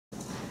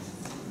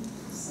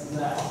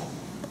that.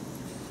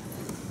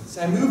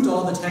 So I moved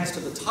all the text to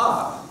the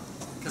top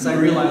because I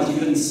realized you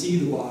couldn't see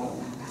the bottom.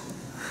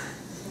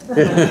 You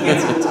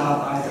can't see the top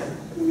either.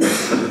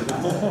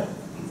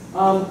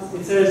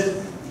 It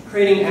says,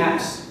 creating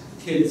apps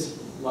kids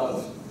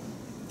love.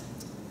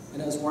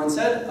 And as Warren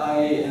said, I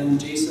am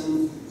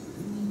Jason.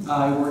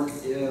 I work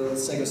with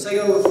Sago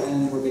Sago,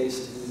 and we're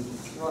based in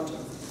Toronto.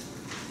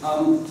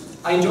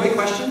 I enjoy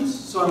questions,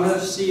 so I'm going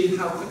to see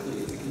how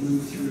quickly we can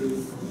move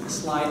through a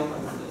slide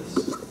like this,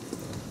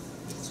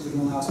 so we can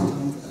allow some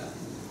time for that.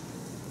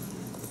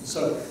 So,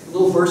 a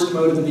little burst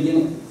mode at the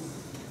beginning.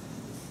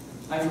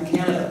 I'm from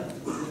Canada.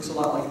 It looks a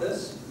lot like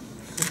this.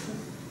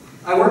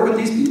 I work with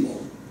these people.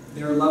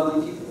 They're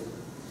lovely people.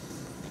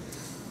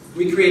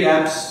 We create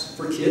apps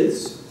for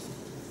kids,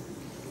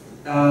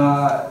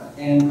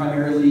 and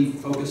primarily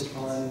focused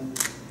on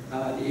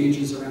the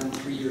ages around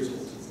 3 years old.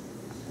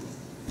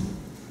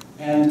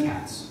 And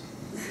cats.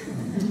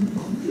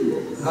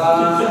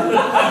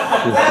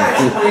 That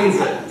explains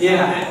it.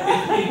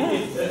 Yeah.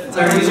 It's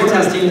our user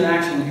testing in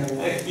action here.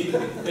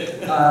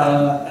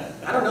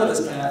 I don't know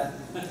this cat.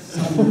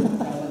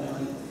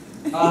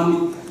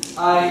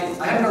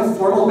 I have no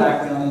formal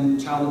background in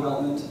child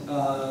development,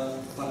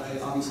 but I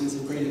obviously it's a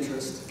great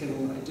interest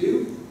given what I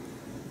do.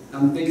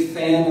 I'm a big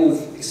fan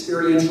of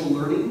experiential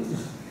learning.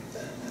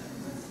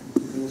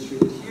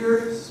 Illustrated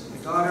here, this is my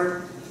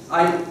daughter.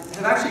 I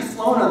have actually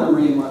flown on the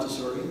Maria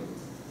Montessori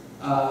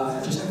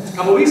just a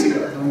couple weeks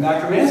ago, coming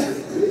back from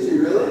Amsterdam. Did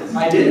you really?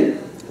 I did.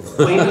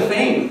 Claim to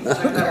fame.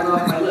 Check that one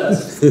off my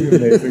list.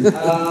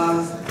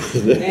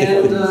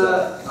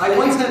 I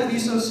once had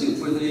miso soup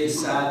with a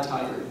sad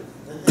tiger.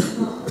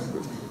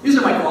 These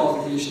are my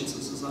qualifications.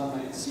 This is on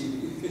my CV.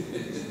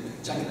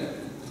 Check it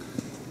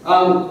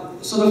out.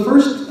 So the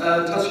first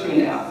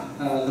touchscreen app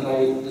that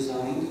I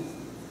designed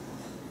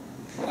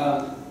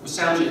was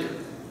SoundShaker.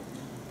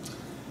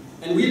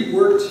 And we'd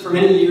worked for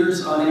many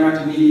years on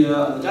interactive media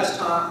on the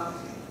desktop,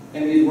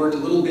 and we'd worked a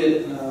little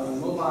bit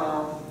on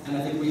mobile, and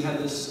I think we had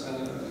this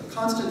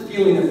constant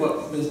feeling that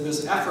what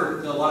this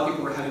effort that a lot of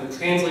people were having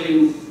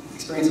translating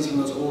experiences from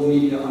those old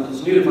media onto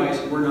this new device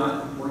were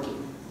not working.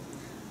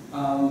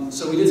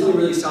 So we did something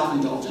really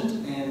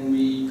self-indulgent, and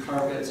we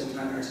carved out some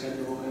time in our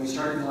schedule, and we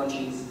started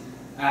launching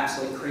apps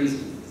like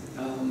crazy.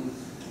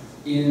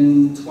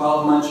 In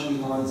 12 months we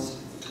launched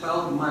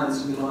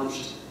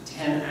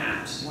 10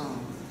 apps. Wow.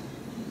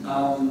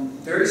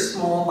 Very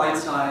small,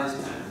 bite-sized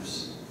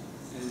apps,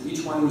 and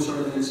each one was sort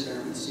of an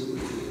experiment to see what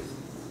we could do.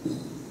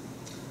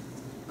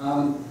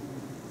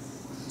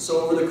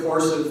 So over the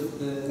course of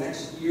the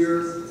next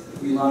year,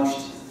 we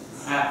launched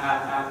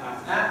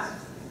app.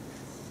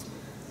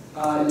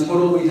 In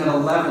total, we had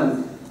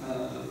 11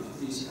 of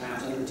these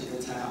apps under a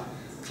particular tab,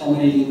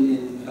 culminating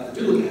in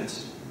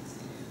Doodlecast,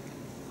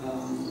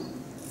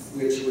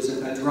 which was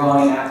a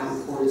drawing app that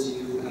records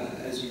you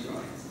as you draw,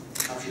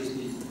 captures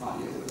the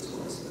audio as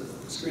well as the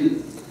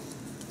screen.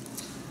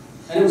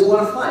 And it was a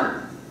lot of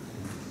fun.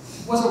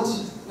 It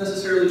wasn't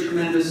necessarily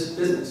tremendous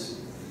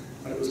business,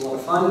 but it was a lot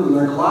of fun. We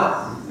learned a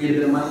lot, made a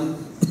bit of money,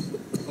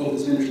 opened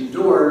some interesting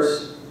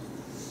doors.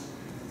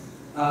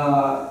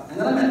 And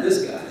then I met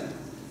this guy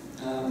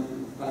on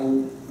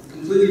a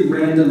completely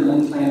random,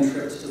 unplanned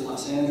trip to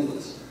Los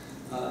Angeles.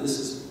 This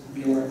is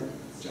Bjorn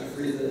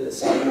Jeffrey, the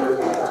CEO of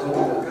Toca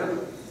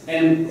Boca.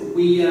 And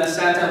we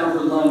sat down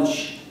over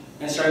lunch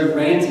and started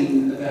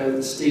ranting about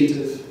the state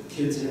of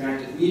kids'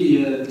 interactive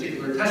media, in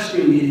particular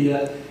touchscreen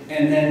media,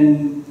 and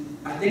then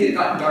I think it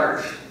got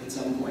dark at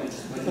some point.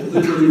 Like it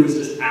literally was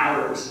just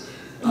hours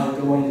of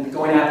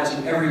going at this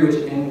from every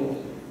which angle.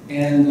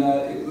 And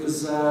it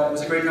was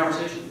a great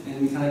conversation,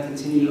 and we kind of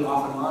continued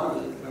off and on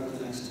over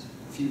the next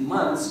few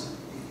months.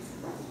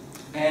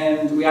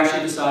 And we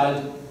actually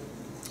decided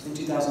in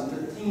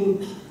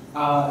 2013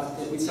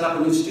 that we'd set up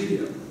a new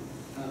studio.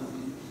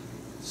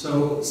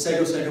 So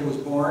Sago Sago was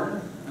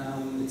born.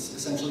 It's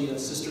essentially a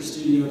sister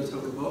studio to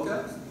Toca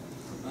Boca.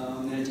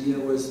 The idea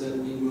was that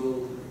we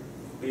will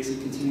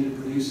basically continue to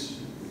produce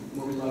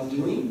what we love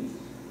doing,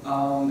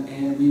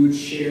 and we would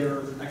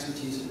share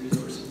expertise and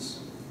resources.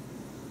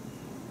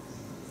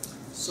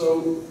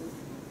 So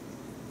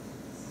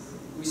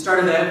we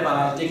started out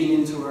by digging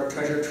into our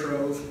treasure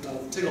trove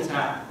of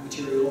tickle-tap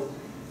material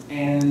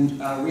and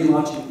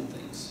relaunching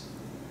things.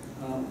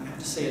 I have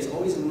to say, it's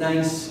always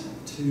nice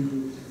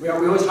to, we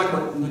always talk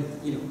about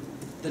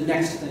the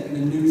next thing and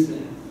the new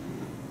thing.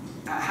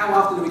 How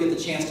often do we get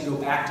the chance to go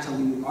back to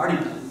something we've already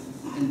done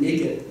and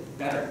make it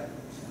better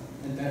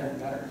and better and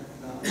better?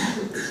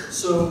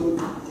 So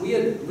we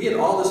had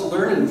all this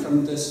learning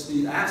from the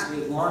apps we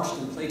had launched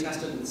and play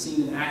tested and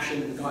seen in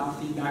action and gotten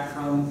feedback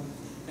from,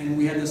 and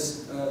we had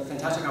this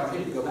fantastic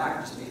opportunity to go back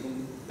and just make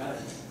them better.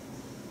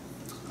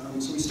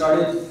 So we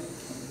started,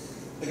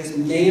 I guess,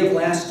 in May of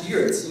last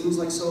year. It seems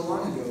like so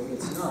long ago, but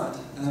it's not.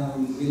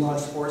 We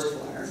launched Forest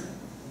Flyer.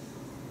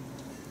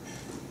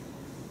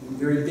 We've been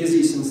very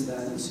busy since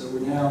then, so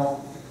we're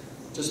now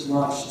just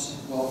launched,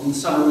 well, in the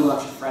summer we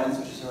launched Friends,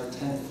 which is our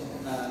 10th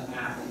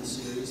app in the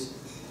series,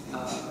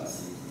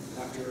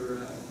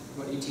 after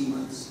about 18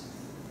 months.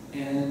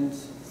 And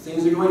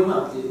things are going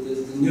well.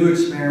 The new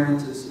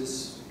experiment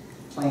is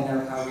playing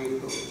out how we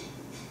approach it.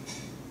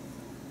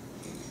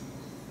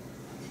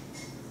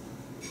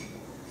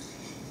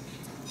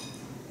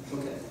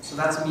 Okay, so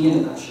that's me in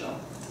a nutshell.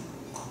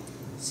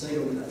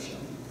 Sago in a nutshell.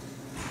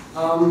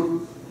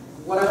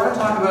 What I want to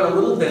talk about a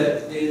little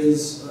bit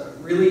is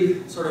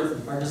really sort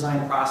of our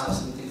design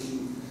process and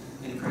thinking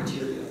and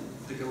criteria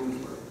that go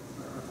into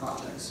our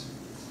projects.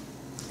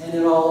 And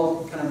it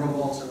all kind of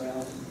revolves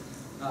around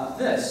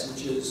this,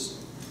 which is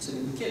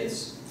sitting with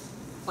kids,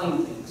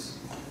 playing things.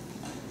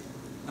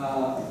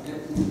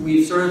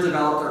 We've sort of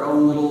developed our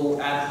own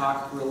little ad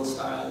hoc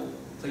guerrilla-style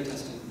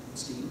playtesting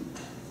scheme.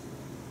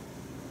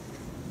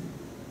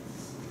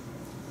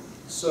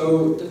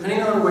 So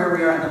depending on where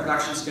we are in the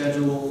production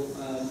schedule,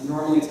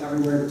 normally it's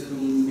everywhere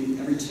between maybe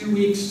every 2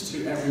 weeks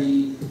to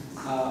every,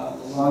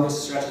 the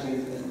longest stretch,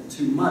 maybe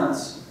 2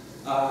 months,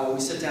 we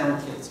sit down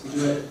with kids. We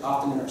do it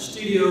often in our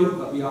studio,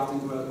 but we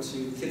often go out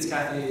to kids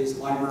cafes,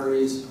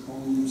 libraries,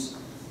 homes,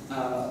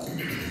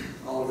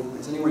 all over the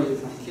place, anywhere you can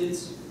find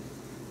kids.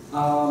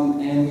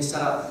 And we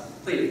set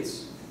up play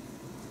dates.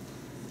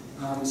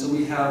 So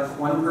we have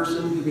one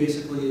person who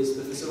basically is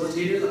the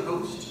facilitator, the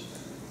host,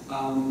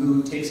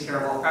 who takes care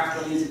of all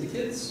practical needs of the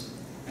kids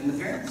and the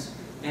parents.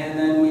 And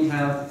then we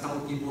have a couple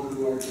people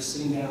who are just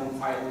sitting down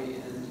quietly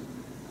and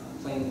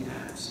playing the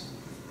apps.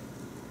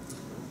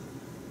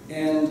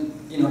 And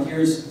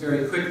here's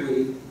very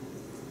quickly,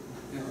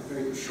 a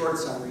very short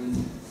summary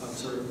of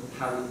sort of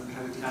how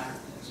we tackle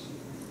things.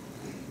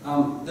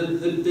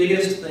 The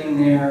biggest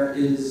thing there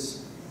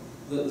is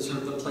the sort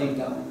of the play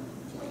dumb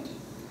point.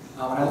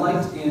 I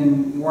liked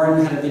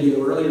Warren had a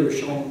video earlier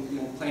showing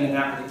playing an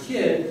app with a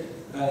kid.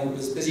 It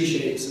was Busy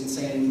Shapes and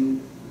saying,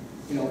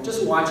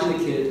 just watching the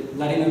kid,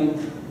 letting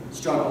them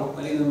struggle,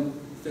 letting them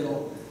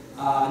fiddle,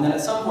 and then at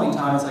some point in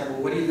time, it's like,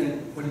 well, what do you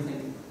think? What do you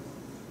think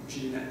we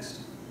should do next?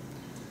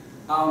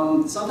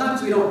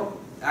 Sometimes we don't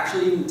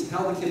actually even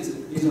tell the kids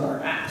that these are our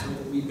apps, or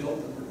that we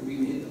built them, or we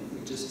made them.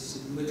 We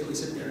just literally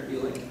sit there and be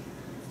like,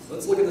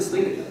 let's look at this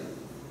thing together.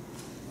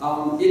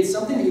 It's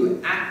something that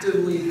you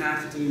actively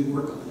have to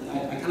work on.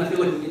 And I kind of feel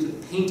like we need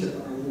to paint it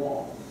on our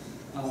wall,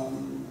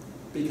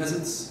 because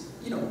it's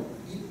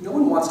no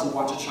one wants to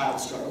watch a child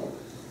struggle.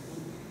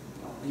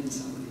 Well, maybe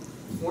somebody.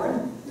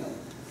 Warren? No.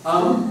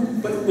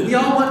 But we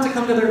all want to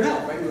come to their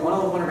help, right? We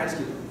all want to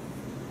rescue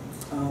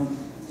them.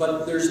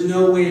 But there's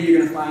no way you're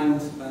going to find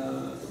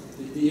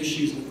the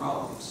issues and the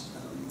problems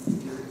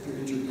if you're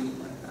intervening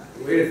like that.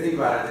 The way to think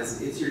about it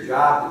is it's your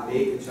job to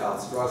make the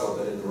child struggle,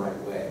 but in the right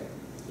way.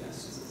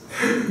 Yes.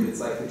 It's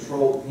like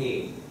controlled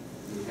pain.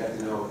 You have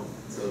to know.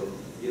 So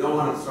you don't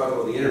want to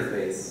struggle with the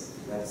interface.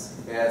 That's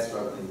bad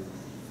struggling.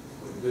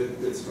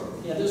 Good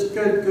struggle. Yeah, there's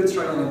good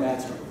struggling and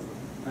bad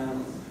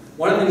struggling.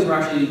 One of the things we're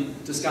actually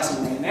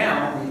discussing right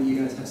now, maybe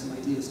you guys have some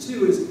ideas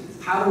too, is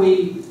how do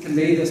we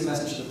convey this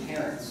message to the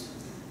parents?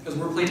 Because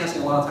we're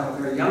playtesting a lot of time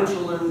with very young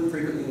children.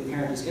 Frequently the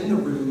parent is in the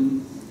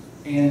room,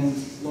 and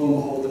lo and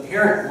behold, the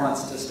parent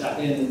wants to step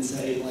in and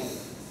say, like,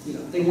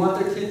 they want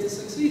their kid to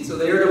succeed. So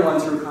they're the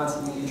ones who are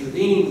constantly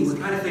intervening. And we're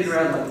trying to figure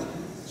out, like,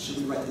 should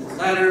we write them a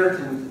letter?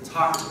 Can we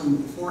talk to them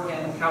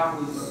beforehand? How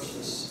can we approach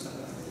this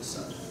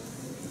subject?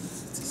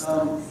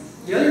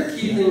 The other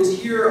key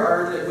things here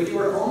are that we do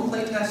our own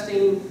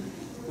playtesting.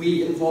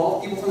 We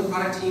involve people from the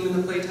product team in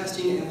the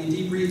playtesting, and we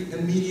debrief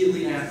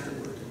immediately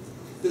afterward.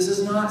 This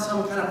is not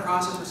some kind of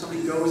process where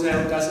somebody goes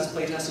out, does this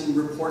playtesting,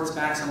 reports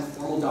back some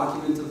formal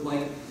document of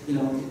like,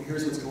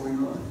 here's what's going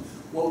on.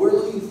 What we're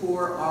looking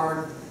for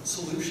are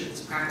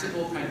solutions,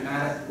 practical,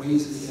 pragmatic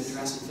ways that we can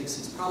address and fix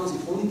these problems.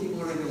 The only people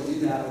who are going to be able to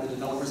do that are the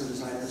developers and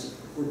designers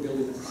who are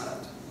building the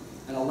product.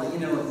 And I'll let you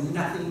know that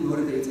nothing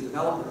motivates a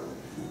developer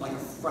like a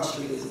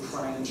frustrated,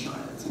 crying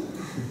child.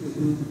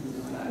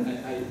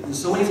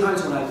 So many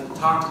times when I've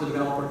talked to the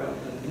developer about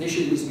an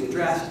issue that needs to be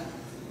addressed,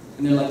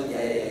 and they're like,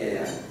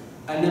 yeah.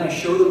 And then I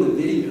show them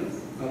the video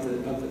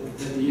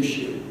of the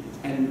issue,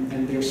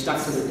 and they're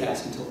stuck to their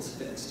desk until it's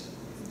fixed.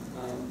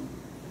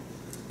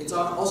 It's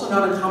also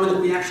not uncommon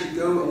that we actually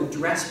go and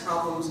address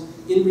problems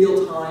in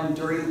real time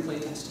during the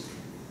playtesting.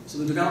 So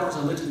the developers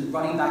are literally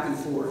running back and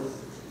forth,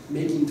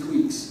 making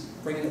tweaks,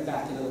 bringing it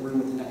back into the room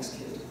with the next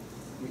kid.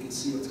 We can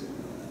see what's going on.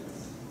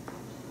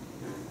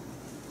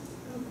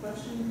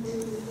 Question for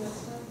you,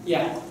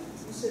 yeah.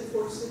 You said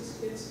 4 to 6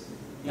 kids.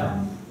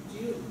 Yeah. Do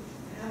you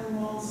have them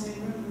all in the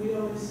same room? We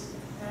always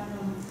have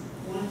them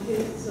one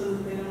kid so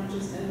that they don't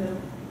just end up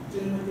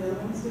doing what the other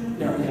one's doing?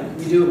 No, yeah.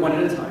 We do it one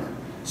at a time.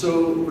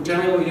 So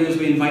generally what we do is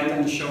we invite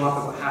them to show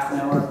up about half an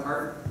hour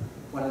apart,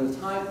 one at a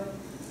time.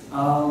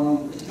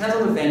 It depends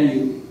on the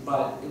venue,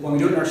 but when we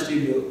do it in our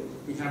studio,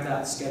 we have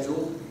that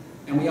scheduled.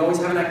 And we always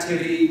have an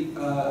activity,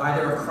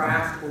 either a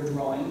craft or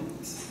drawing,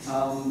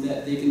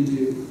 that they can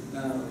do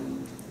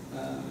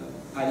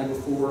either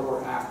before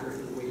or after if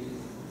they're waiting.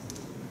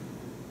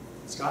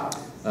 Scott?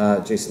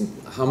 Jason,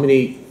 how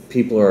many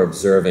people are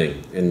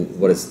observing, and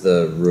what does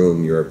the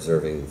room you're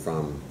observing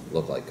from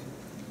look like?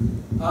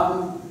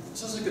 So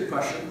that's a good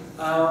question.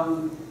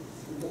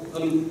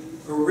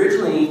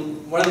 Originally,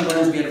 one of the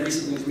learnings we had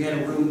recently is we have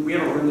a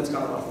room that's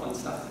got a lot of fun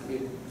stuff. We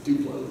have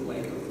Duplo,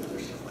 Lego, and other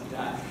stuff like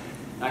that.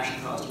 It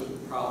actually caused a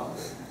problem.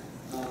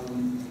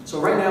 So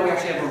right now we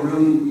actually have a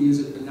room, we use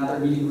another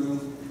meeting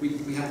room.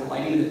 We have the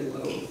lighting a bit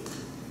low.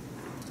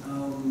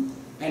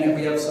 And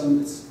we have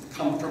some, it's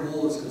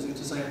comfortable, it's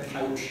just like a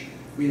couch.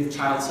 We have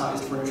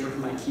child-sized furniture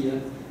from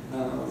IKEA.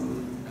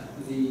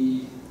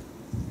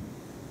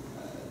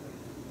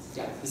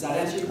 Yeah, does that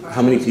answer your question?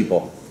 How many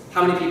people?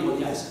 How many people,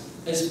 yes.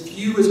 As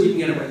few as we can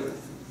get away with.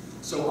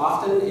 So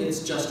often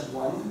it's just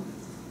one.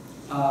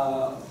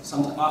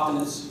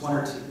 Often it's one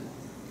or two.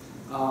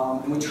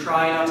 And we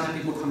try not to have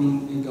people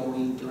coming and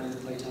going during the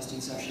playtesting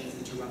session,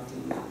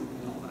 interrupting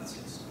and all that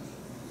sort of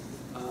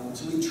stuff.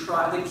 So we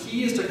try, the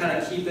key is to kind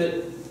of keep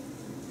it,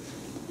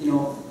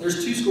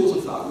 there's two schools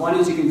of thought. One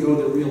is you can go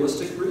the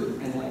realistic route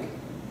and like,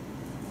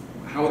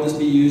 how would this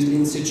be used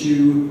in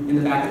situ, in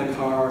the back of the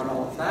car, and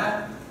all of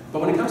that.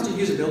 But when it comes to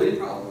usability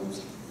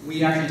problems,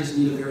 we actually just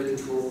need a very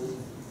controlled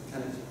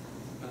kind of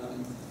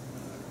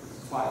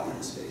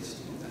quiet space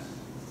to do that.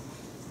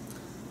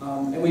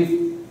 And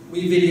we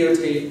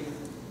videotape.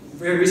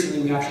 Very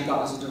recently, we actually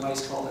got this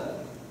device called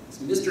it's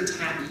Mr.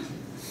 Tappy,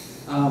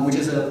 which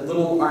is a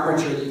little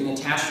armature that you can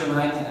attach to an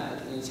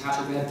iPad and attach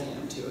a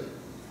webcam to it.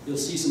 You'll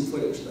see some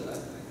footage that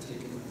I've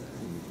taken with it.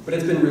 But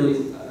it's been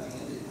really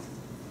handy.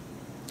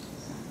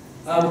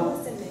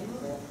 What's the name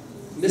of it?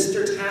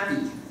 Mr.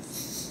 Tappy.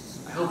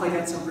 I hope I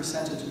get some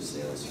percentage of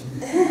sales.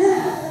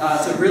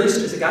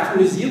 It's a guy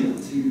from New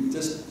Zealand who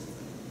just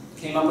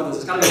came up with this.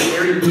 It's kind of a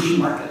very niche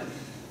market.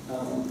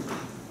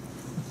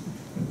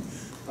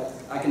 But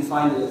I can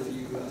find it if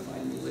you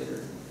find me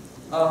later.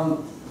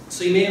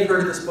 So you may have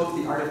heard of this book,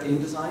 The Art of Game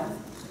Design.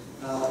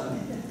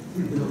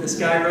 This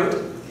guy wrote.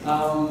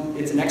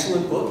 It's an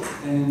excellent book,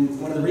 and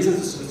one of the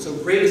reasons it's so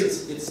great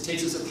is it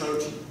takes this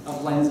approach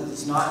of lenses.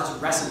 It's not just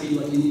recipe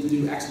like you need to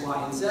do X,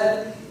 Y, and Z.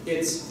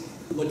 It's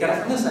look at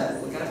it from this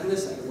angle, look at it from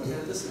this angle, look at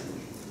it this angle.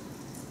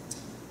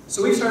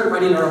 So we've started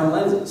writing our own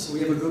lenses. So we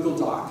have a Google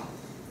Doc,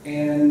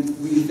 and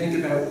we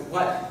think about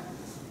what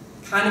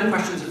kind of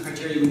questions or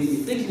criteria we need to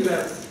be thinking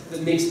about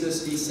that makes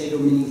this a Sago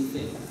Mini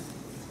thing.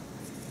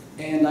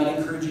 And I'd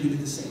encourage you to do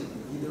the same.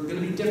 They're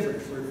going to be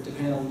different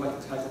depending on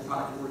what type of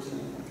product you're working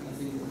on, what kind of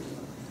thing you're working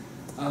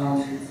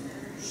on.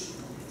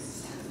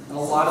 And a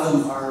lot of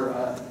them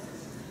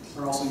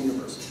are also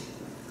universal.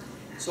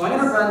 So I'm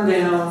going to run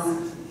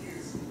down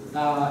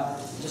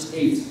just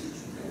 8 of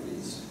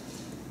these.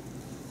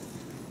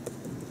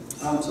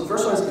 So the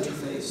first one is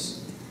interface.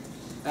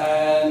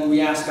 And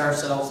we ask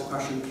ourselves the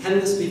question, can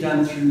this be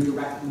done through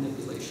direct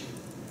manipulation?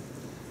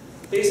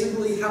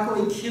 Basically, how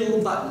can we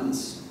kill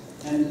buttons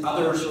and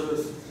other sort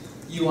of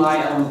UI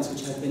elements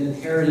which have been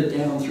inherited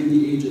down through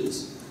the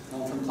ages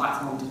from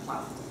platform to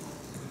platform?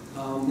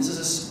 This is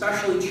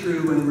especially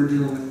true when we're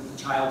dealing with a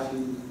child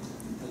who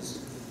has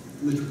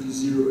literally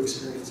zero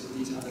experience with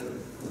these other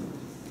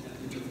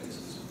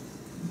interfaces.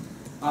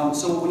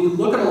 So when you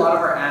look at a lot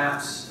of our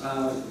apps,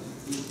 a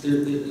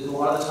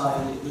lot of the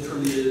time it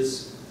literally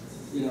is,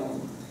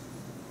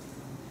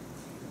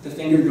 the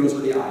finger goes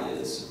where the eye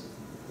is.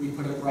 We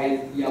put a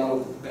bright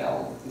yellow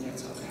bell on the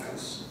outside of the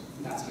house,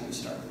 and that's how you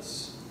start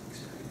this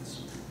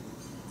experience.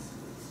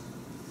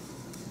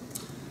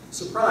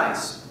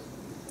 Surprise.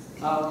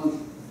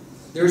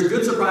 There's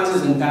good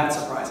surprises and bad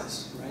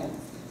surprises, right?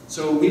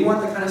 So we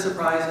want the kind of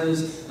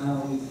surprises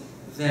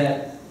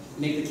that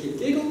make the kid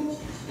giggle,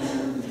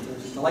 and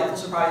there's delightful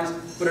surprises,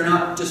 but are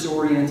not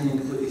disorienting and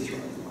completely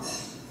throwing them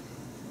off.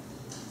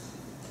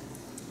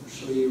 I'll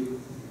show you.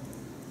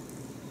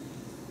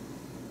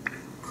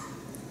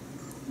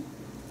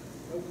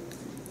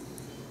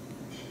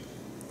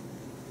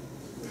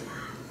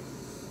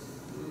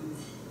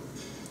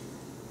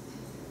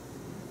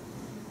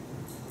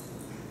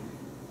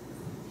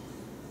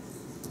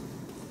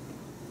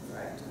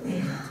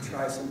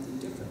 Try something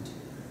different.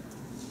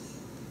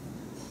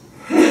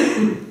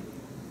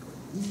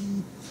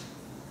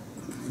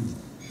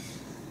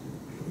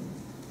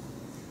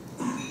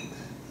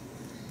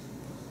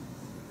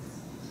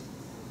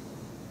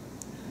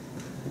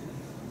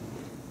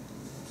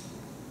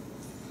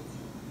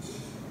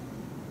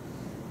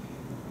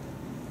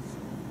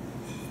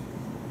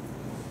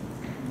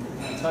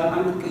 So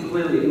I'm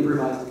completely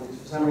improvising.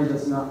 For some reason,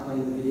 it's not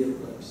playing the video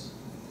clips.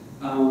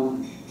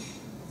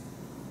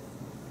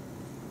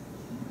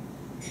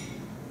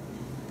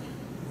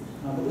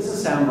 But this is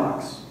a sound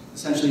box,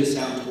 essentially a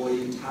sound toy.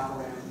 You can tap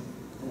around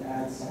and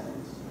add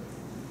sounds.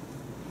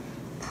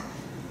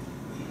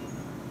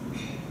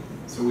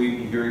 So we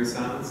be hearing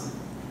sounds?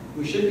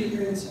 We should be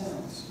hearing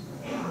sounds.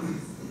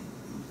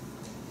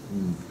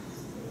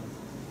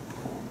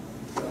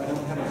 But I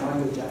don't have a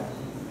audio jack.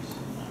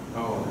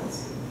 Oh,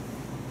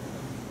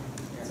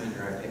 that's on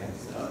your iPad.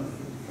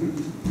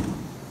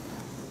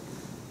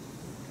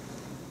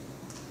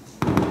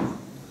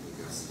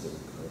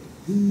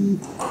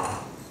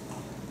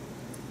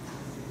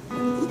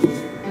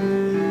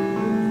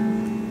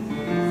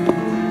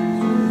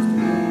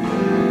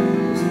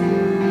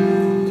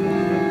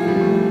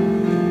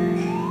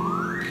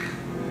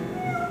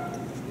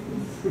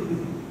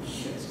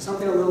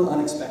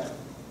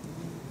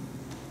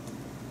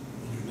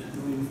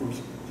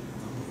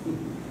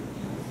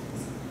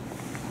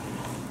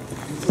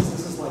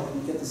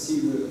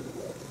 see the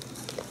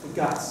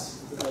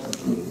guts.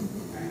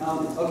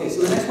 Okay,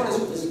 so the next one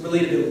is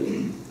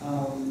relatability.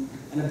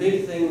 And a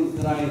big thing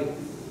that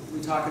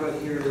we talk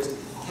about here is,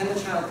 can the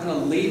child kind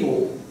of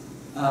label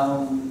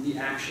the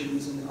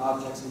actions and the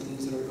objects and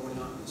things that are going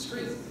on the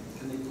screen?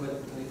 Can they put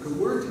a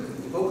word to it?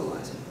 Can they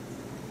vocalize it?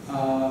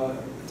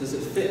 Does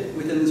it fit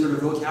within the sort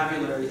of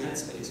vocabulary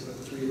headspace of a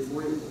 3 or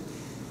 4 year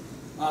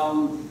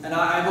old? And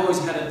I've always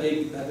had a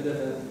bit of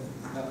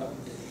a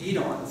hate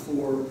on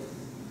for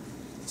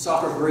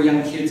software for very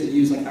young kids that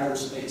use like outer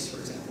space, for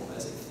example,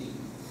 as a theme.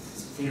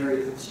 It's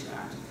very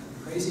abstract,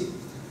 crazy.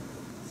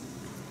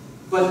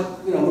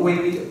 But the way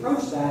we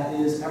approach that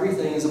is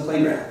everything is a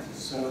playground.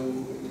 So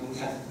we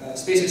have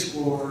Space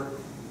Explorer,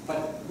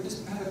 but we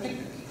just have a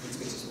picnic in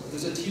Space Explorer.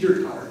 There's a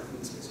teeter-totter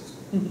in Space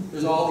Explorer.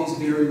 There's all these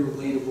very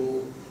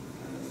relatable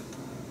kind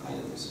of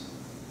items.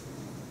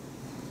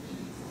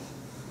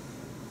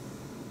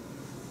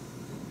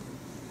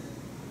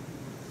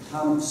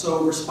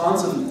 So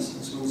responsiveness,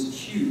 this one's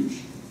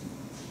huge.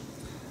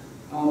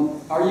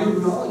 Are you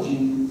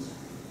acknowledging,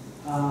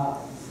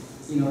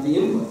 the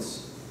inputs,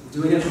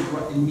 doing it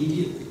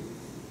immediately?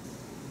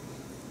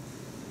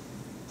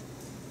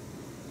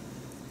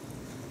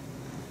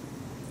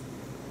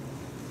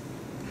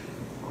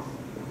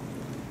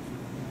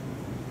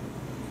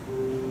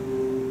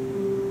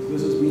 So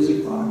this is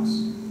Music Box,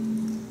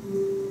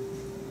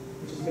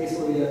 which is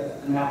basically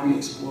an app we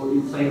explore.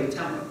 You play with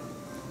tempo.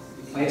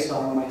 You play a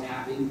song by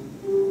tapping,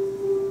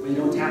 but you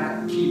don't tap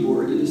on the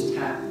keyboard. You just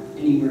tap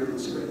anywhere on the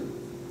screen.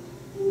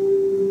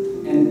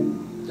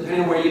 And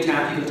depending on where you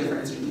tap, you get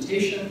different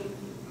instrumentation.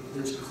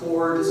 There's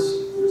chords,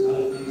 there's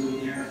other things in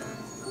there.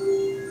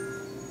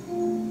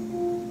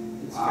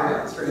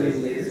 It's very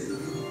easy.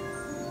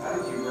 How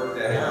did you work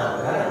that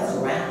out? That's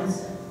rounds.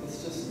 It's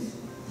just...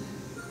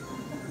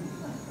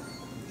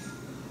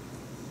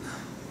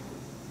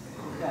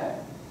 Okay.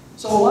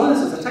 So a lot of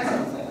this is a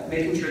technical thing, like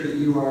making sure that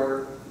you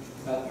are,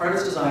 part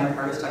is design,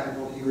 part is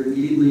technical, that you're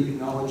immediately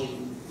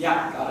acknowledging,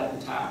 yeah, got it,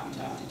 you tap, you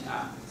tap, you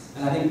tap.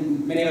 And I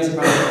think many of us have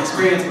probably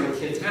experienced where a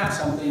kid taps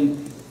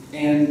something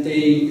and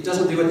it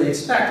doesn't do what they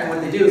expect, and what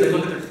they do is they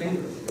look at their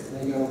finger and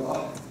they go,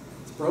 oh,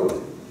 it's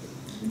broken.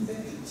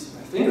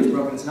 My finger's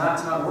broken, it's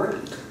not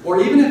working. Or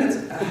even if it's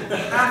a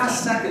half a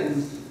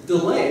second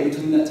delay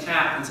between that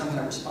tap and some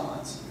kind of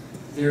response,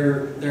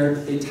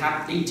 they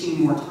tap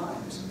 18 more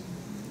times.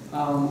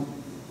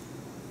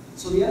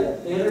 So the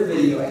other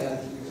video I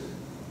have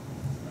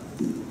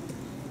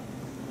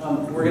here,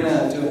 we're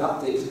gonna do an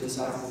update to this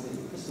after the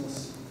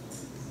Christmas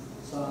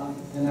song,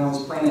 and I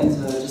was playing it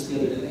just the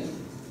other day.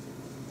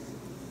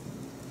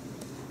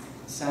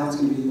 Sound's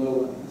going to be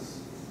low on this.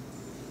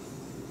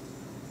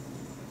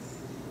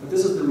 But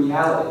this is the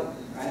reality,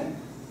 right?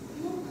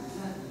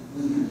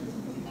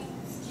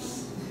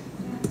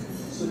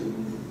 So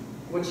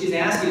what she's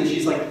asking is,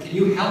 she's like, can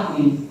you help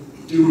me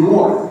do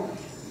more?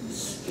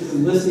 Because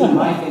I'm listening to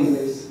my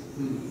fingers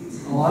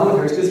along with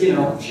hers, because,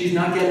 she's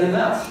not getting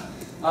enough.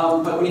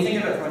 But when you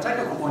think of it from a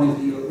technical point of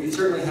view, we've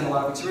certainly had a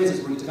lot of experiences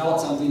where we develop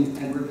something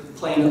and we're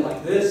playing it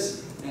like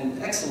this,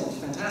 and excellent,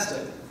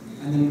 fantastic.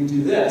 And then we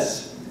do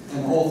this,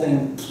 and the whole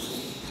thing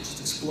just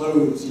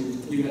explodes.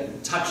 You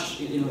get touch,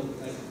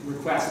 like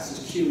requests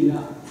just queuing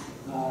up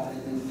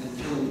and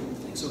killing the whole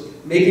thing. So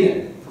making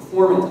it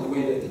performant in the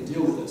way that they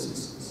deal with this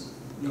is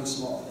no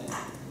small thing.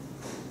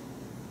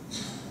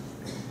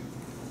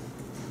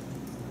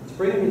 To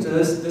bring me to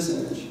this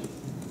image.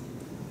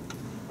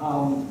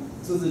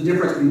 So the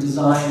difference between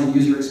design and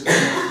user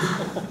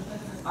experience.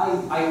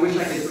 I wish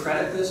I could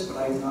credit this, but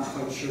I'm not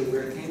quite sure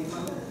where it came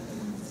from.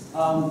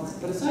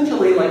 But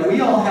essentially,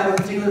 we all have a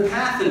particular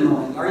path in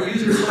mind. Our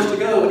user is supposed to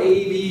go A,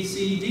 B,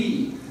 C,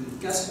 D.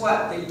 Guess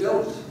what? They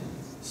don't.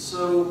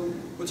 So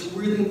what's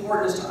really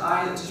important is to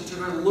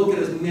try to look at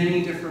as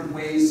many different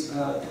ways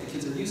the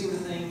kids are using the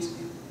things,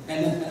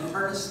 and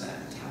harness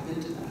that, tap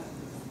into that.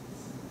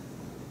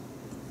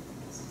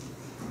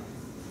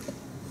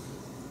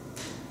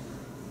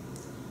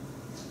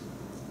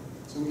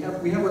 So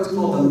we have what's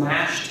called the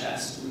MASH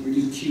test when we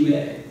do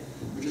QA,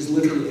 which is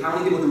literally how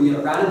many people can we get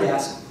around a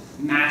desk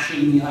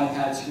mashing the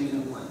iPad screen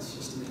at once,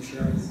 just to make sure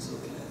everything's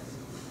okay.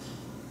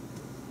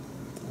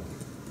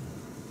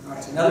 All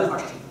right, so another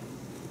question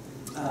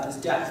is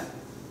depth.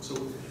 So,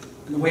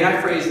 and the way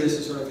I phrase this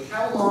is sort of,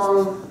 how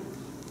long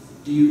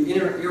do you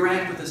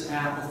interact with this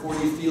app before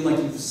you feel like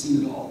you've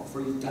seen it all,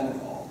 before you've done it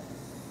all?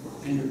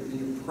 And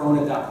you're prone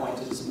at that point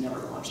to just never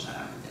launch that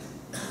app again.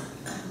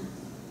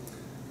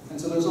 And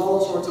so there's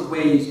all sorts of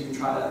ways you can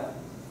try to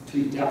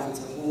tweak depth. It's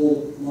a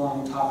whole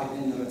long topic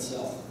in and of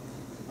itself.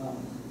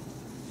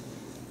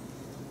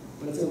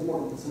 But it's an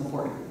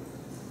important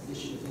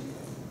issue to think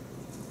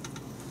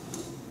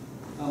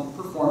about.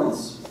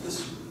 Performance.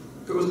 This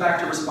goes back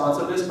to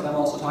responsiveness, but I'm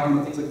also talking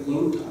about things like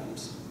load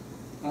times.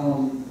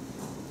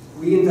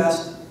 We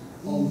invest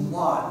a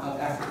lot of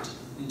effort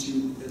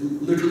into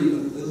literally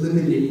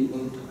eliminating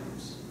load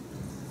times.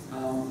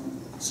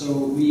 So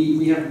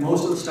we have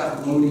most of the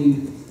stuff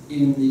loading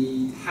in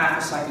the half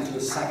a second to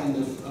a second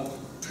of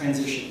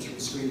transitions from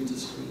screen to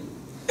screen.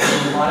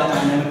 there's a lot of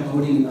dynamic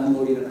loading and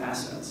unloading of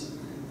assets.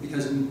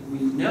 Because we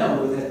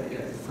know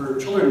that for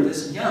children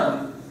this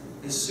young,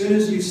 as soon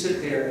as you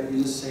sit there and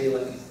you just say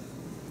like,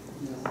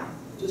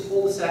 just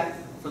hold a sec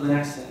for the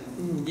next thing.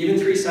 Even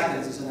 3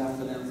 seconds is enough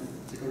for them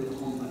to go to the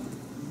home button.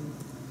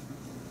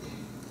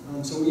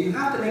 So you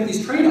have to make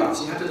these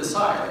trade-offs. You have to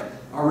decide, like,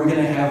 are we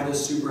going to have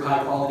this super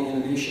high quality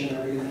animation?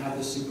 Are we going to have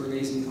this super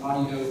amazing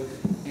audio?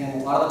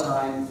 And a lot of the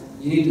time,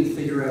 you need to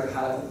figure out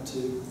how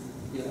to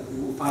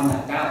find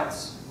that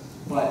balance.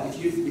 But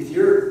if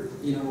you're,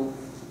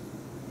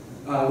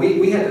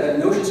 we had a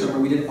Notion server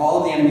where we did all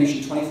of the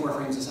animation 24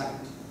 frames a second.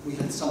 We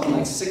had something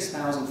like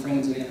 6,000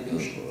 frames of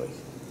animation.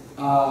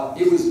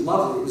 It was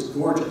lovely, it was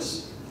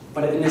gorgeous,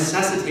 but it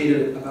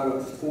necessitated about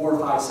a 4 or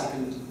 5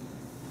 second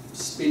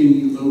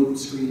spinny load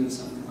screen of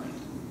some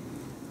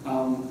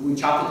kind. We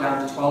chopped it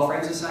down to 12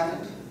 frames a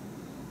second.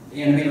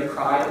 The animator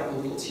cried a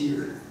little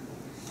tear,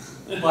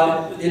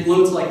 but it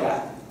loads like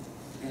that.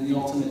 And the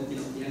ultimate, the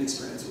end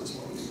experience was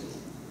what we did.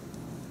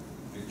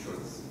 Good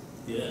choice.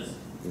 Yes,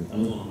 that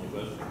was one of my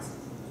questions.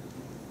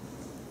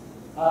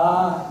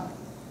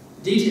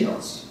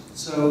 Details.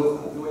 So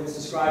the way it's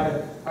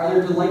described, are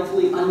there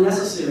delightfully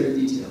unnecessary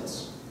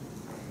details?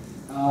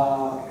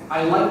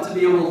 I like to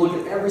be able to look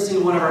at every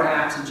single one of our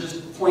apps and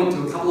just point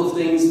to a couple of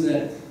things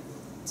that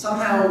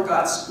somehow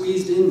got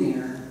squeezed in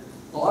there.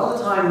 A lot of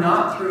the time,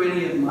 not through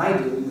any of my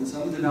doing, but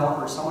some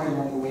developer somewhere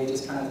along the way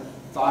just kind of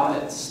thought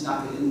of it,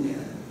 snuck it in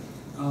there.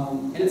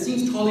 And it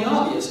seems totally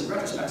obvious in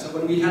retrospect. So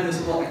when we had this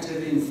little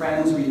activity in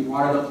Friends where you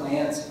water the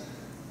plants,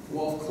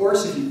 well, of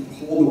course, if you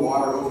hold the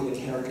water over the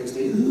characters,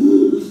 they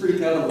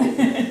freak out a little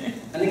bit.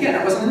 And again,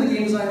 that wasn't in the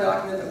game design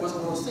document, that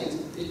wasn't one of those things.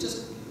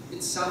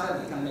 It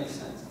somehow kind of makes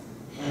sense.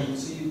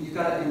 So you've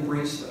got to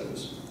embrace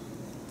those.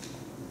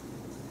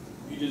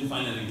 You didn't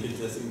find that in kid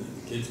testing that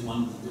the kids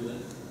wanted to do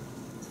that?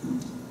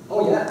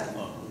 Oh, yeah.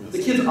 Oh, yes.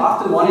 The kids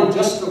often wanted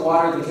just to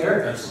water the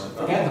characters, That's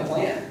what I forget the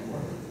plant.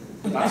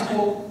 But that's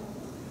cool.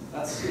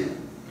 That's,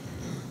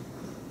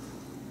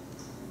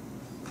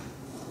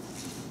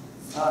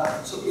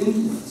 so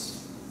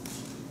influence.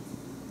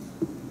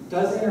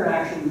 Does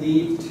interaction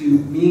lead to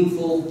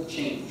meaningful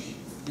change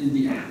in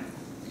the app?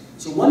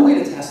 So one way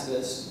to test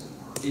this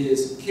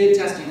is kid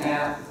testing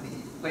app,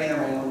 playing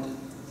around.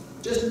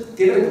 Just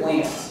give it a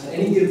glance at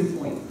any given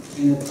point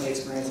in their play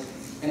experience.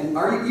 And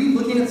are you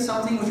looking at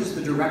something which is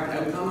the direct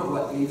outcome of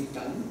what they've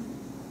done?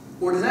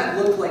 Or does that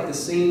look like the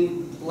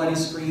same bloody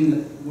screen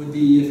that would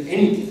be if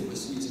any kid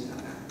was using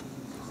that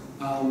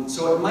app?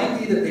 So it might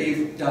be that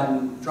they've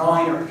done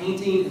drawing or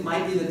painting. It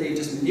might be that they've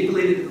just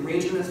manipulated the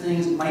arrangement of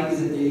things. It might be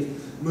that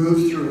they've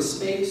moved through a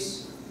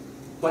space.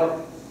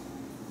 But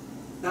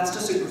that's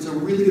just it's a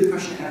really good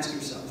question to ask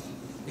yourself.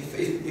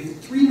 If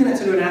 3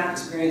 minutes into an app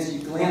experience, you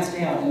glance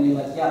down and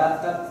you're like,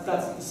 yeah,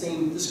 that's the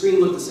same, the screen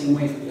looked the same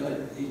way for the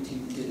other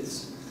 18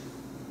 kids.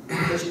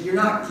 Because you're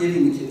not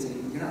giving the kids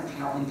anything, you're not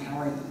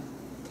empowering them.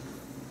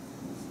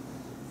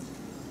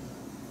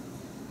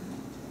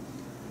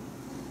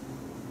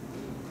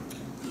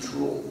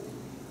 Control.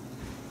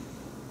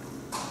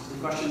 So the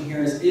question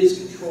here is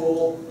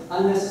control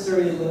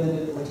unnecessarily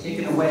limited or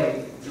taken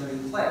away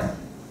during play?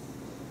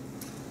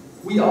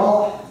 We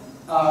all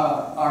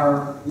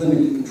are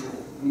limiting control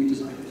when we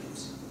design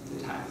games.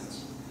 It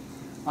happens.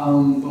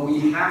 But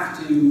we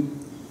have to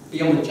be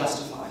able to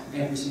justify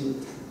every single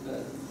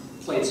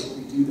place where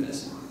we do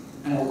this.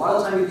 And a lot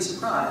of the time you'd be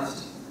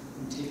surprised,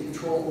 when you take the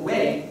control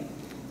away,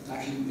 it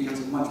actually becomes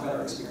a much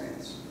better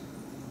experience.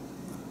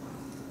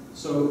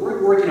 So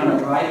we're working on a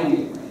driving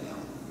game right now.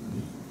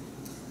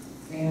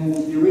 And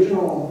the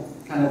original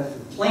kind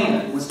of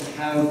plan was to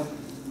have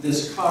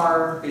this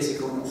car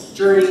basically go on a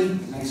journey,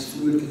 nice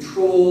fluid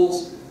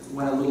controls,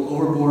 went a little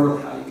overboard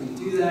with how you can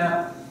do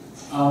that.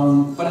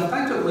 But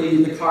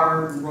effectively, the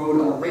car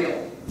rode on a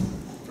rail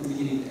from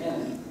beginning to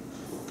end.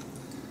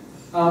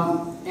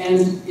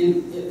 And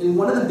in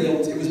one of the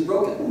builds, it was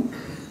broken.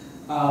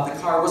 The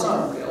car wasn't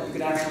on a rail. You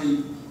could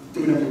actually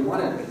do whatever you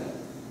wanted with it.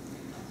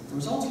 The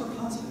results were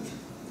positive.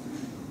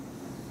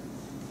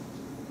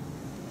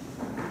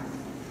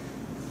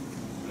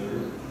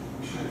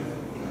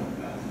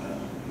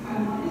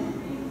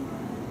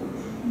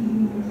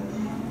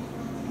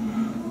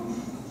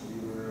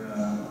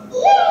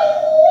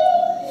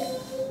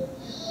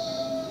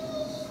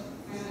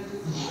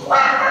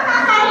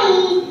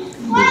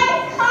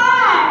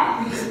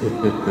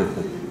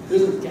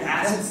 There's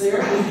gas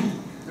there.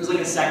 There's like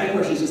a second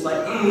where she's just like,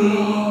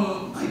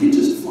 oh, I can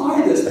just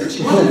fly this. But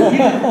she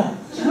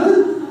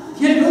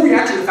had no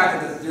reaction to the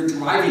fact that you're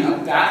driving a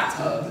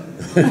bathtub.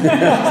 She's like,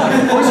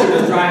 of course you're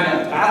just driving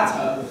a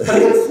bathtub. But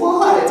it can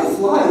fly. It's a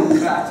flying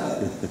bathtub.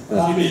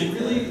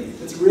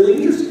 It's really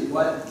interesting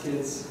what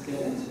kids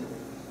get into.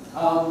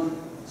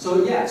 So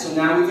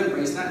now we've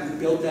embraced that. We've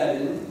built that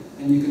in,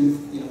 and you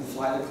can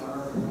fly the car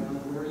around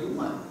wherever you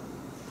want.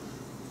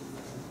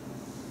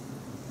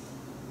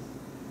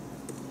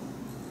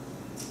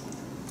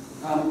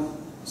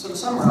 So to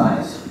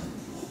summarize,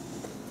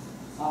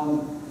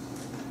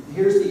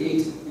 here's the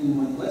 8 in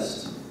one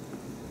list.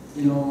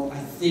 I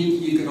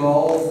think you could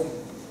all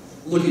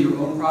look at your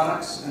own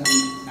products and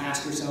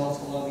ask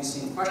yourself a lot of these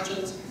same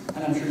questions,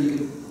 and I'm sure you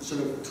could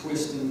sort of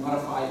twist and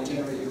modify and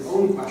generate your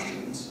own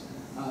questions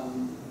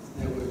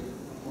that would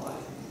apply.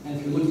 And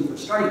if you're looking for a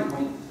starting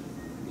point,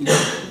 you know,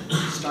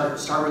 start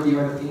with the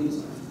art of game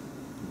design.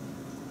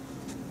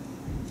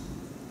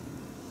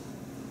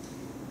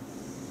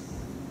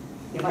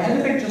 If I had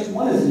to pick just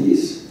one of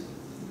these,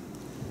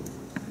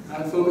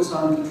 I would focus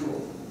on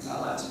control,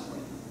 that last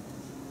point.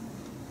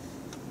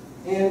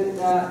 And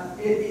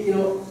you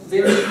know,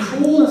 there's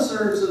control that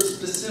serves a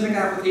specific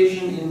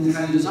application in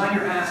how you design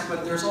your apps,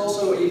 but there's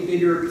also a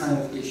bigger kind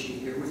of issue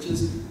here, which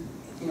is,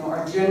 you know,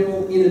 our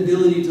general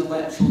inability to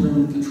let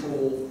children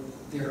control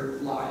their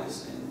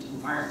lives and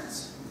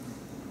environments.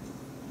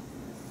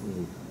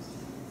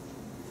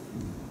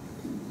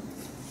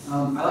 I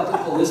like to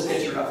pull this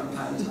picture up from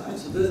time to time.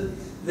 So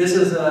this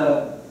is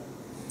the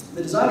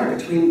designer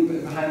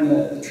behind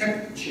the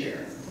trip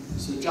chair,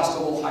 so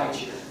adjustable high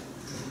chair.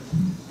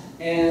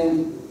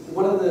 And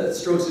one of the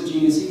strokes of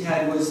genius he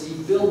had was he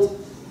built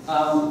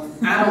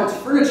adult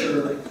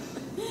furniture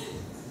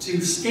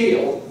to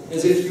scale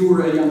as if you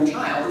were a young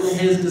child, and then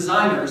his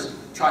designers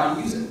try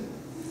to use it.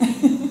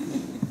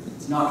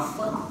 It's not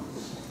fun.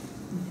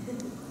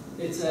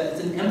 It's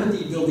an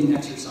empathy building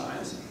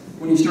exercise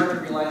when you start to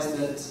realize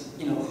that,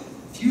 you know,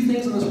 few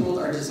things in this world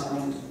are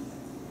designed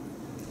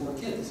for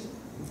kids.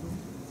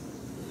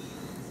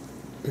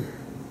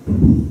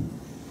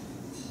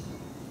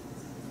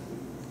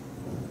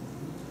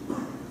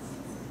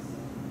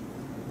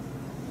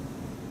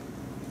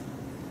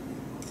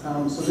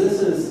 So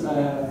this is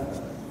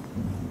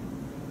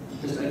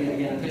just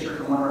again a picture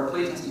from one of our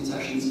playtesting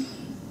sessions.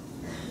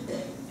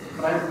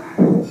 But I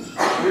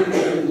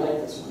really like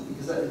this one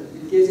because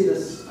it gives you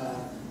this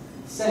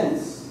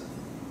sense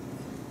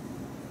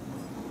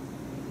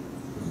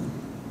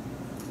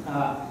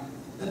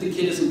that the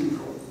kid is in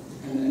control,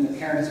 and the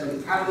parent is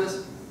really proud of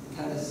this,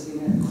 kind of sitting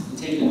there and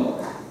taking it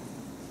over.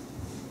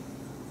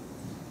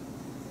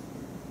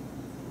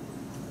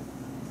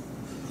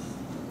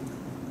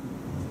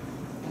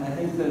 And I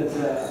think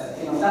that,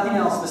 you know, if nothing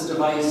else, this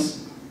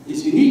device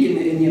is unique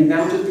in the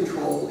amount of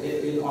control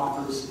it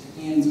offers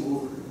hands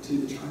over to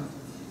the child.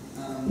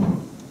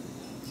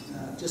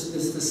 Just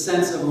this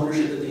sense of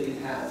ownership that they can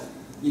have,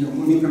 you know,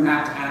 moving from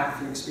app to app,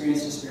 from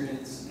experience to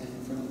experience,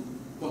 and from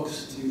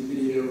books to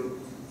video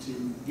to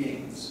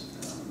games.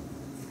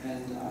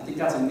 And I think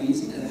that's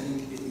amazing, and I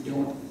think if we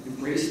don't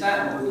embrace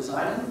that when we're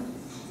designing,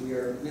 we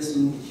are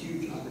missing a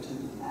huge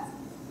opportunity.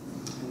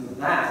 And with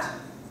that,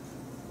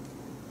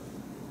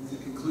 to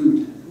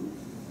conclude.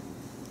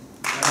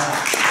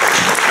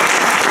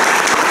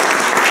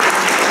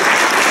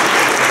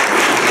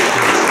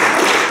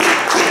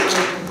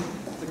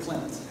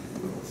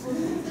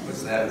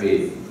 What's that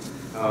mean?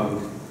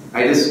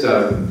 I just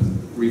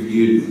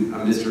reviewed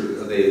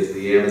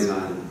the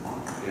Amazon,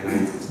 and I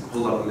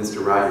pulled up a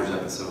Mr. Rogers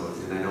episode,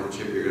 and I know,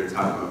 Chip, you're going to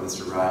talk about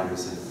Mr.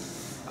 Rogers, and,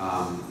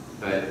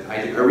 but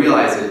I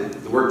realize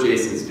that the work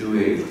Jason's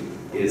doing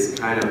is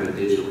kind of a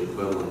digital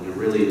equivalent, and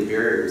really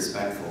very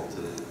respectful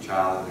to the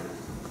child.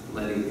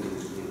 They're letting them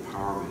the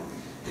empowerment,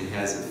 and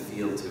has a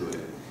feel to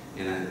it.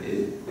 And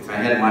if I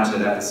hadn't watched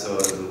that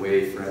episode of the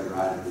way Fred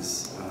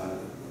Rogers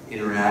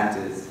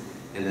interacted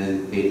and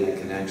then made that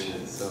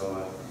connection,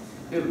 so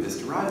yeah,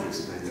 Mr.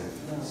 Rogers kind of.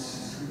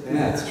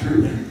 Yeah, it's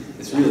true.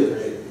 It's really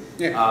great.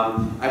 Yeah.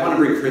 I want to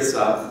bring Chris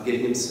up, get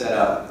him set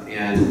up,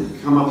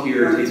 and come up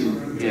here.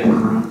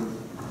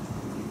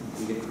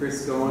 Get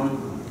Chris going.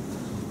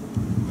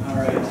 All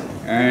right. All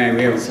right,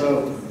 we have.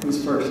 So,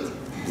 who's first?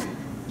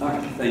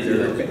 Okay. Thank you.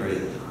 That's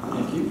great.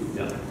 Thank you.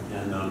 Yeah,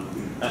 and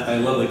I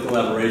love the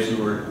collaboration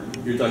where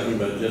you're talking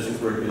about Jesse's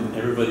work and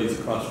everybody's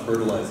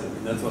cross-fertilizing.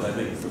 And that's what I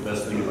think is the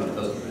best thing about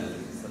customer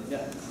management.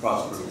 Yeah,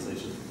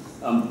 cross-fertilization.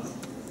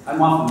 I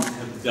often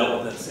have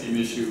dealt with that same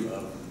issue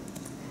of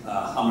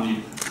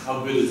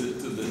how good is it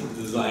to the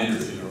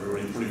designers? You know, we're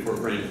running 24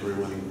 frames, we're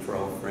running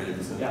 12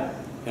 frames, and, yeah.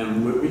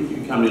 And we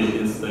can come in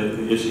against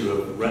the issue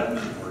of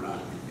retina or not.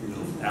 You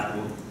know,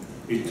 Apple,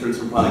 we turned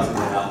some products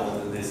into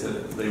Apple, and they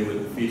said they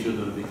would feature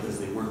them because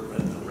they weren't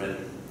retina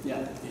ready. Yeah.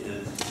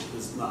 And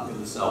it's not going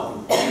to sell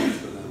computers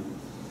for them.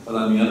 But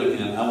on the other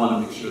hand, I want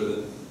to make sure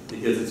that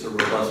because it's a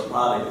robust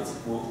product,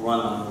 it won't run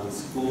on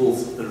those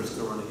schools that are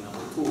still running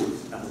Apple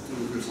tools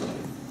or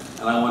something.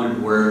 And I wondered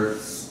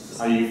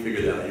how you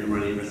figured that out. Are you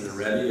running retina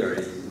ready, or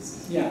are you?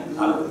 Yeah,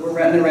 we're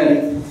retina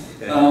ready.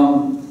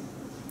 Okay.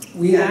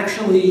 We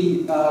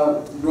actually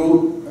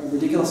wrote a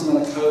ridiculous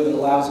amount of code that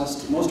allows us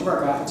to, most of our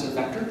graphics are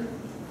vector,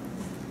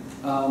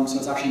 so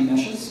it's actually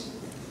meshes.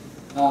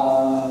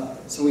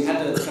 So we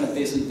had to kind of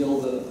basically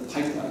build a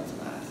pipeline for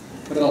that.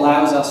 But it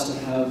allows us to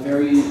have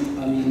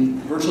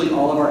virtually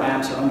all of our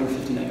apps are under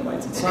 50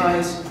 megabytes in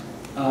size,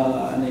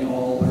 and they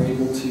all are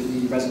able to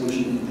be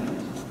resolution independent.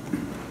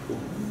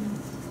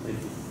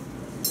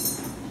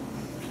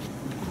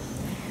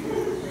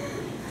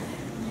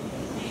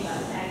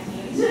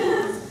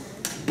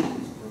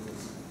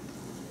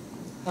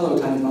 Hello,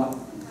 Tiny Bob.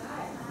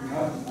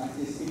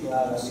 Speak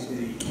loud. I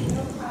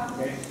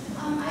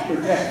have a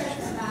question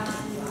about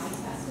UI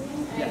testing.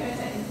 Yeah. It's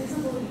an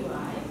invisible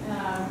UI,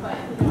 but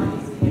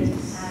obviously there's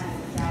a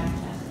drive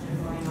tests that are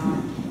going on.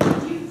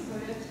 Do you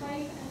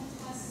prototype and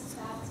test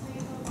that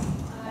type of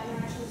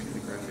interaction?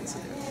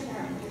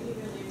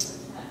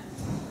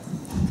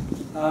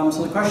 So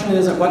the question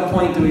is, at what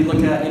point do we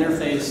look at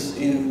interface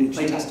in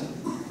playtesting?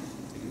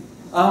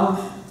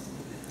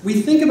 We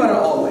think about it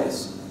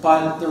always,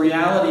 but the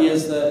reality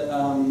is that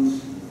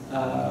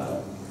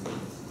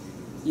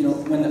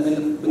when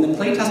the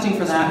playtesting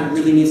for that, it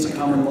really needs to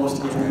come when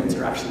most of the movements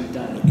are actually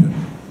done,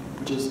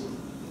 which is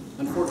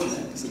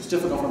unfortunate because it's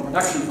difficult from a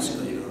production point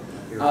of view.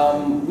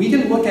 We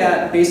can look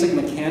at basic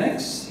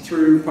mechanics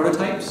through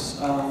prototypes.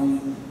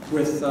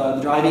 With the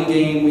driving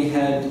game, we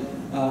had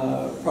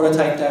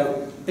prototyped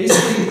out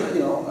basically,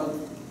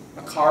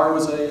 a car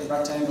was a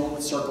rectangle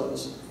with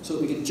circles, so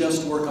that we could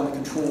just work on the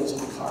controls of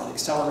the car, the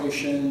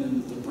acceleration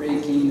and the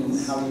braking, and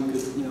how you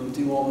could,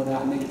 do all of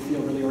that and make it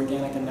feel really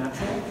organic and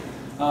natural.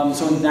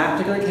 So in that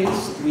particular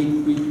case,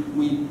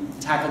 we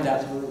tackled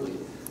that early.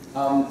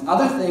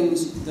 Other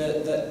things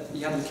that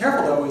you have to be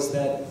careful though is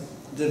that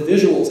the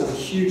visuals have a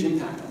huge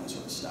impact on this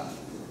sort of stuff.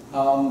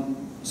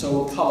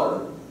 So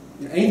color,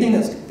 anything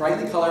that's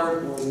brightly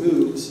colored or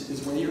moves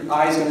is where your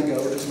eye's going to go,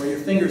 is where your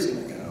finger's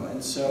going to go.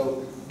 And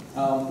so a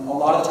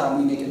lot of the time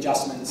we make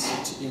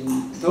adjustments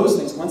in those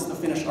things. Once the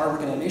finished artwork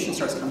and animation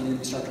starts coming in,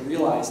 we start to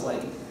realize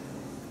like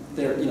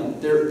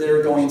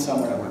they're going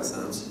somewhere where it's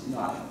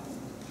not.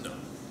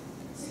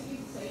 So you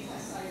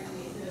playtest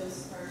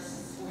those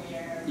first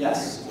where?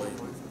 Yes.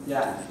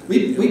 Yeah.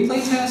 We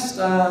playtest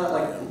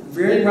like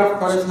very rough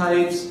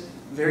prototypes,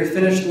 very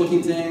finished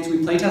looking things. We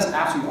playtest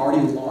apps we've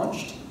already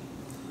launched.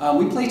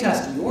 We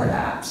playtest your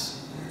apps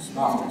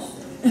often.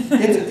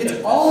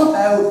 It's all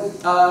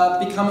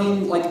about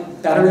becoming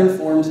like better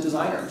informed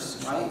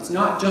designers, right? It's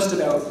not just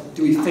about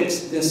do we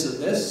fix this or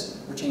this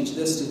or change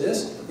this to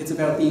this. It's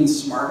about being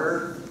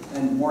smarter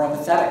and more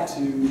empathetic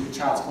to the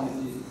child's point of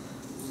view.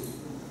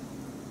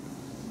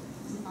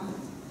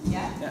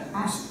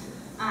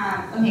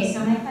 Okay, so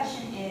my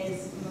question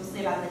is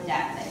mostly about the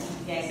depth. I think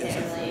you guys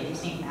did a really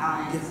interesting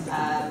balance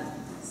of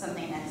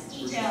something that's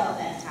detailed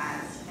that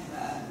has kind of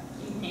a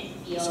infinite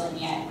feel, and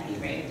yet when you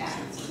break it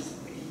down, it seems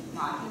pretty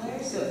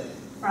modular. So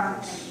from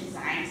a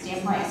design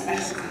standpoint,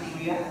 especially something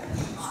where you have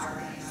a car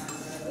running on the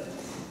road,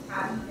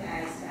 how do you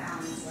guys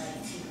balance,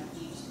 like, do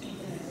you just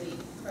infinitely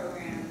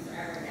program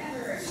forever and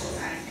ever, or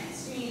design 10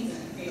 screens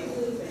and create a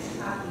loop, and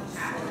how do you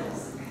tackle this?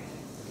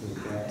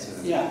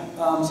 Yeah,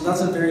 so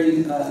that's a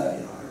very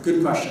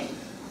good question.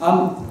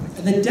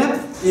 The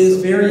depth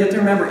is you have to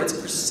remember, it's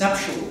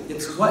perceptual.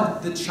 It's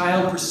what the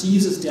child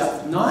perceives as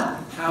depth,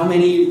 not how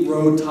many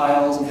road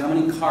tiles and how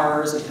many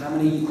cars and how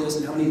many this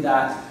and how many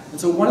that. And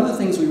so one of the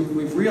things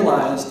we've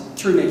realized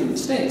through making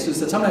mistakes is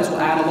that sometimes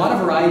we'll add a lot of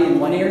variety in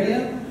one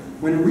area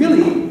when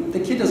really the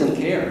kid doesn't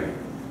care.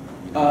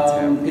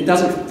 It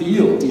doesn't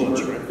feel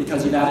deeper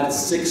because you've added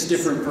 6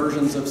 different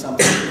versions of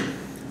something.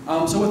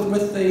 So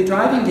with the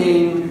driving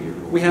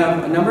game, we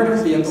have a number of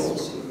different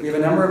vehicles. We have a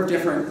number of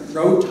different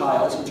road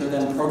tiles, which are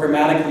then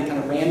programmatically kind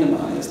of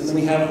randomized, and then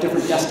we have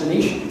different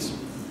destinations.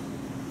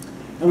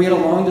 And we had a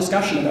long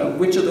discussion about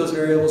which of those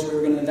variables we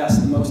were going to invest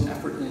the most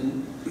effort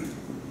in.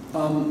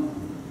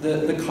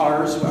 The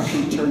cars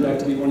actually turned out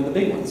to be one of the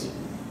big ones.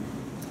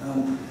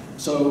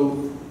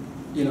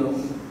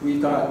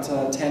 We've got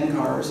 10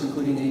 cars,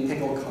 including a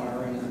pickle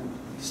car and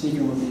a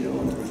sneaker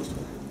mobile and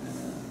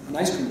an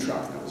ice cream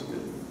truck. That was a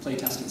good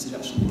playtesting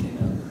suggestion that came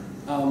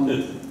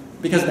out.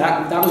 Because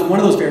that was one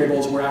of those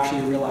variables where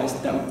actually we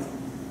realized that would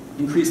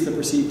increase the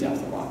perceived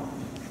depth a lot.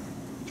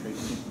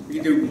 We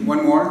can do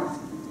one more.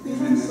 We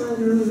had a slide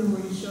earlier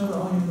where you showed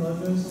all your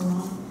logos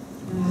along,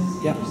 and I was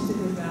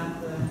interested about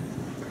the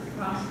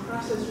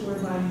process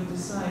whereby you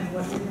decide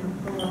what you're going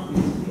to pull up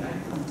into the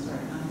icon,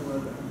 sorry, not the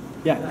logo.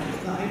 Yeah.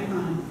 The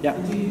icon. Yeah.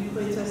 And do you do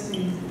play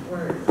testing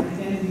or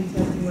identity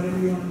testing, whatever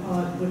you want to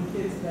call it, with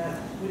kids about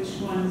which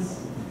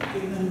ones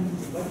give them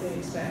what they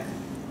expect?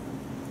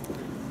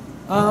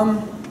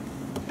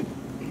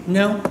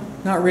 No,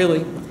 not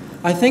really.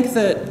 I think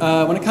that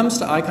when it comes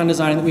to icon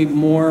design, we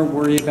more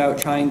worry about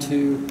trying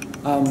to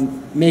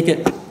make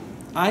it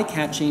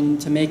eye-catching,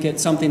 to make it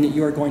something that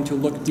you are going to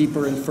look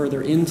deeper and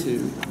further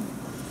into,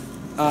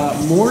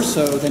 more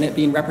so than it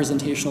being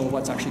representational of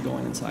what's actually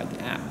going inside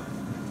the app.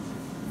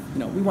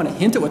 We want to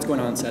hint at what's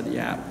going on inside the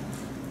app,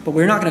 but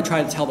we're not going to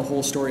try to tell the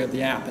whole story of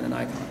the app in an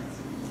icon.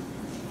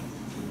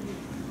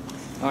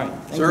 All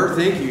right. Sir,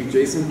 thank you,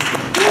 Jason.